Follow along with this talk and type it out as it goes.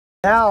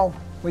Now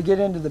we get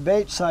into the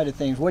bait side of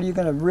things. What are you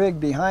going to rig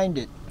behind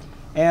it?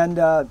 And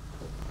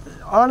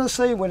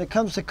honestly, when it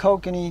comes to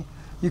kokanee,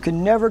 you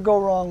can never go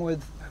wrong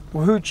with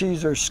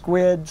hoochies or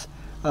squids.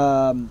 You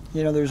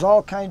know, there's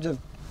all kinds of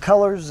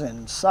colors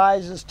and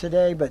sizes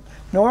today, but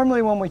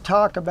normally when we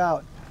talk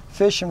about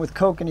fishing with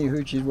kokanee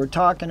hoochies, we're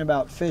talking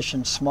about fish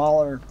in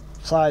smaller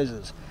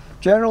sizes.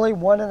 Generally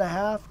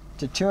 1.5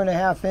 to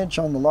 2.5 inch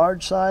on the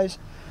large size.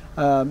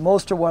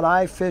 Most of what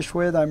I fish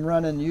with, I'm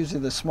running usually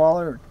the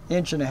smaller 1.5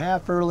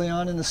 inch early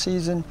on in the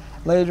season.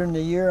 Later in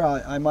the year,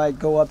 I might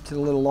go up to a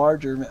little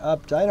larger. I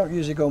don't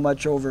usually go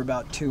much over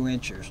about 2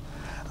 inches.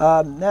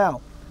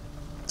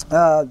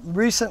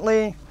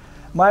 Recently,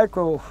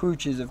 micro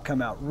hoochies have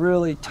come out,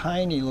 really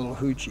tiny little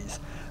hoochies.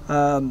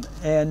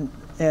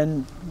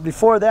 And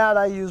before that,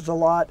 I used a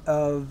lot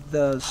of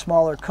the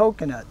smaller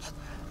coconuts.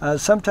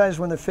 Sometimes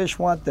when the fish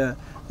want the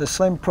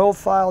slim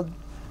profile,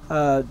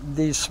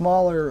 these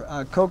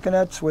smaller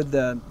coconuts with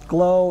the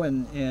glow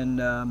and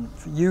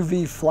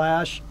UV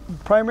flash,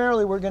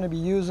 primarily we're going to be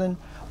using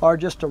are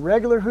just a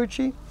regular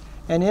hoochie,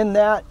 and in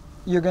that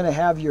you're going to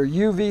have your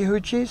UV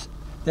hoochies,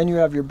 then you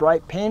have your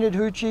bright painted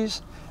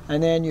hoochies,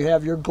 and then you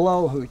have your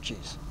glow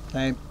hoochies.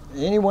 Okay?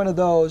 Any one of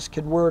those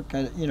could work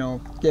at, you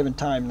know, given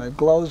time. The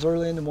glow's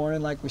early in the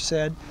morning, like we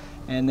said,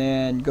 and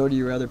then go to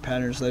your other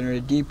patterns later.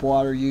 In deep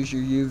water, use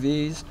your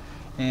UVs,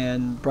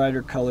 and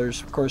brighter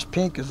colors. Of course,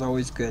 pink is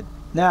always good.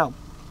 Now,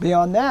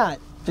 beyond that,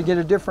 to get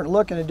a different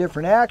look and a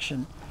different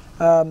action,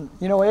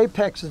 you know,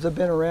 Apexes have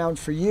been around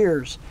for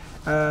years.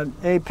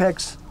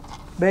 Apex,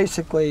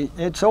 basically,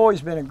 it's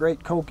always been a great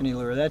kokanee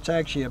lure. That's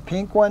actually a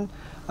pink one.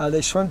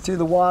 They swim through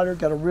the water,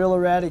 got a real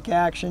erratic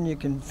action. You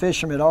can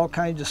fish them at all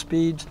kinds of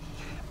speeds.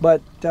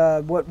 But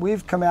what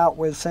we've come out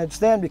with since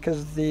then,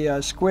 because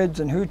the squids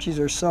and hoochies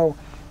are so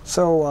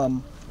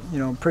you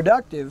know,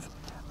 productive,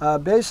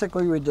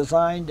 basically we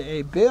designed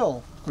a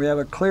bill. We have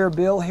a clear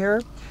bill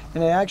here,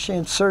 and it actually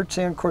inserts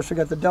in. Of course, we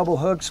got the double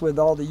hooks with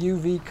all the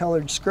UV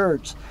colored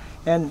skirts,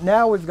 and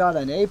now we've got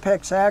an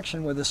Apex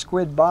action with a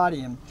squid body,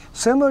 and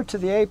similar to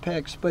the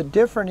Apex, but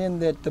different in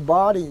that the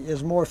body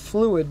is more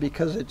fluid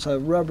because it's a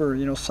rubber,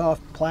 you know,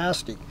 soft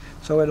plastic,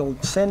 so it'll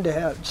tend to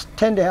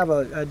have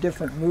a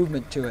different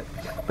movement to it,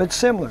 but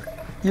similar.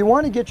 You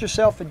want to get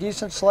yourself a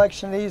decent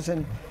selection of these,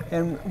 and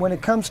when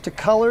it comes to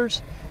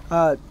colors,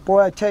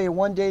 boy, I tell you,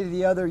 one day to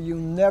the other, you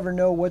never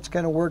know what's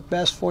going to work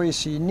best for you,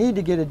 so you need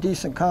to get a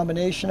decent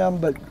combination of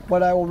them. But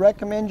what I will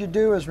recommend you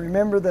do is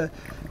remember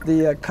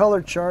the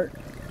color chart.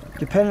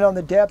 Depending on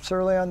the depths,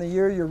 early on the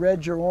year, your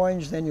reds, your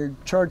orange, then your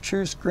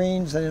chartreuse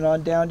greens, and then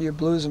on down to your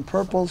blues and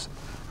purples.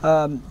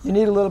 You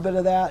need a little bit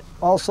of that.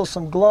 Also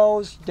some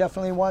glows,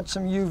 definitely want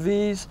some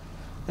UVs,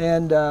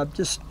 and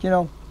just, you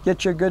know,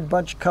 get you a good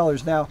bunch of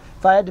colors. Now,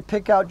 if I had to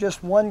pick out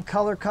just one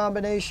color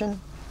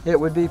combination, it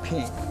would be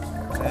pink.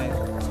 Okay?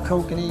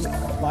 Kokanee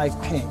like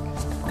pink,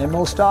 and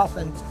most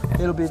often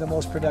it'll be the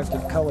most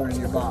productive color in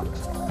your box,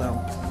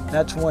 so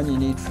that's one you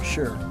need for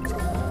sure.